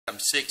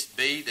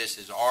6B, this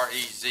is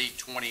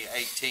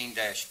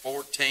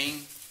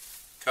REZ-2018-14,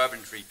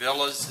 Coventry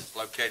Villas. It's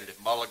located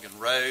at Mulligan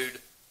Road,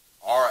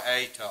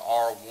 RA to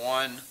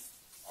R1,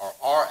 or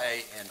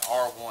RA and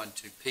R1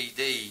 to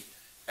PD,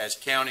 has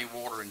county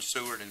water and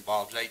sewer. It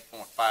involves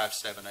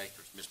 8.57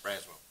 acres. Ms.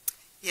 Braswell.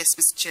 Yes,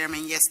 Mr.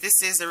 Chairman. Yes,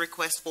 this is a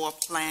request for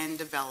planned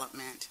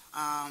development.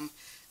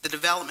 The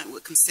development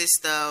would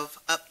consist of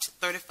up to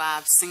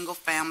 35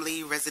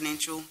 single-family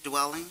residential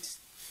dwellings.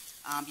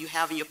 You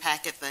have in your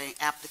packet the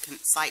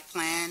applicant site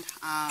plan.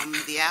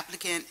 The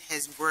applicant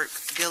has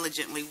worked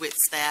diligently with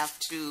staff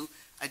to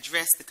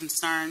address the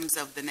concerns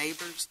of the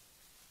neighbors.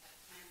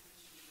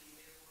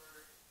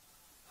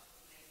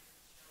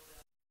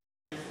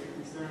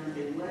 Concerns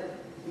that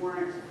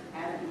weren't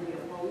adequately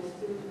opposed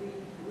to the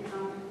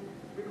rezoning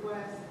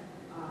request,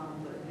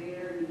 but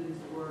their needs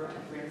were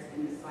addressed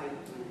in the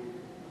site plan.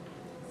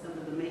 Some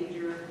of the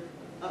major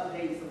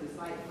updates of the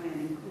site plan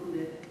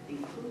included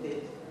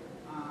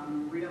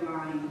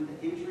realigning the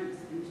entrance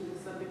into the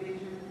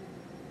subdivision.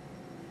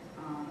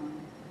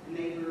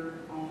 Neighbor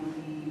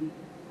on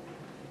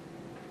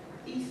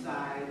the east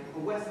side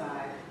or west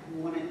side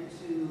wanted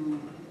to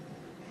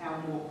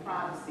have more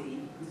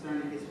privacy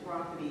concerning his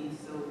property,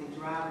 so the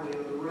driveway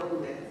or the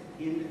road that's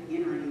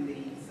entering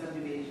the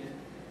subdivision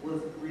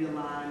was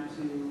realigned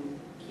to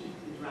keep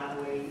the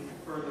driveway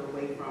further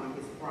away from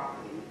his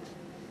property.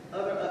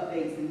 Other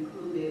updates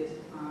included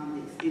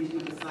the extension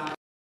of the side.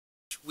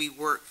 We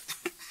worked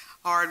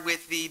hard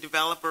with the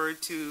developer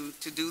to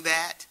do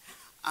that.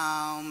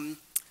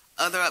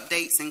 Other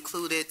updates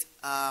included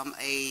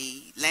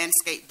a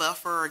landscape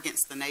buffer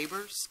against the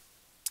neighbors.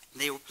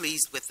 They were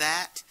pleased with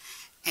that.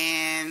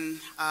 And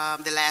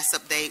the last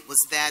update was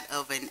that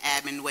of an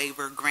admin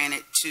waiver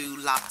granted to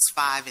lots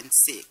 5 and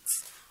 6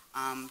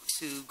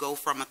 to go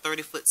from a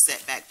 30-foot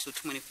setback to a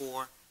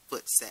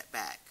 24-foot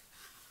setback.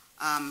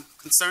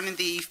 Concerning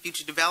the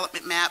future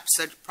development map,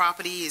 such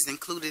property is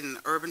included in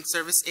the urban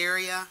service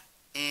area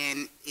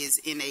and is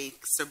in a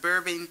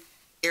suburban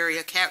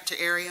area, character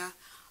area.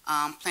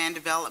 Planned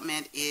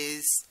development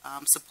is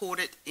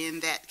supported in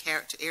that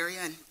character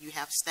area, and you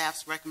have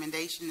staff's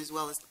recommendation as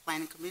well as the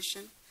Planning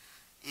Commission.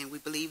 And we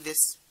believe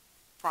this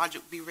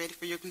project will be ready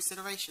for your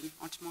consideration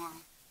on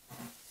tomorrow.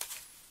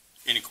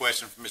 Any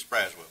question for Ms.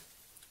 Braswell?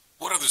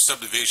 What other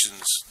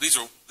subdivisions? These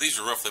are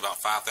roughly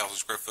about 5,000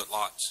 square foot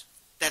lots.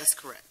 That is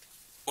correct.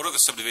 What other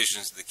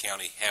subdivisions in the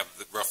county have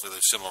roughly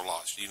those similar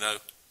lots? Do you know?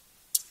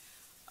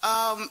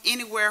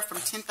 Anywhere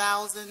from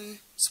 10,000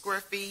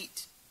 square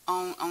feet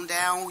on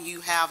down.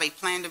 You have a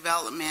planned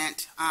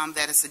development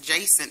that is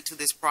adjacent to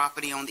this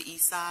property on the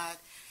east side,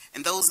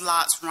 and those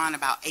lots run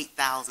about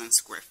 8,000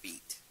 square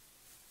feet.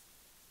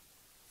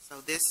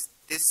 So this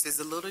is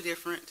a little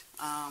different,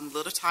 a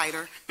little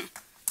tighter.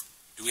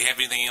 Do we have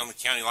anything in the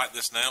county like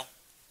this now?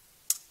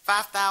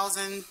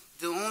 5,000.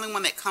 The only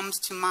one that comes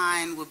to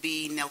mind would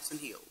be Nelson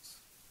Hills.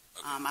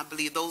 Okay. I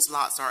believe those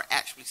lots are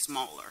actually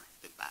smaller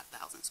than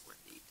 5,000 square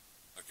feet.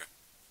 Okay.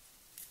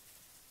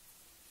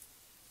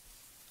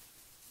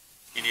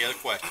 Any other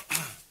questions?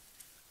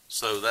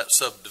 So that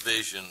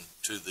subdivision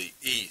to the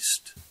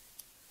east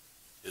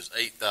is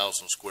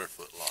 8,000 square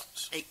foot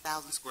lots.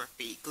 8,000 square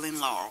feet. Glen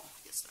Laurel.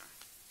 Yes, sir.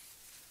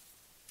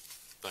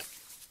 Thank you.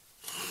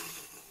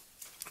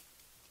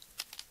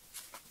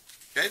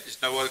 Okay, if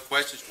there's no other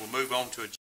questions, we'll move on to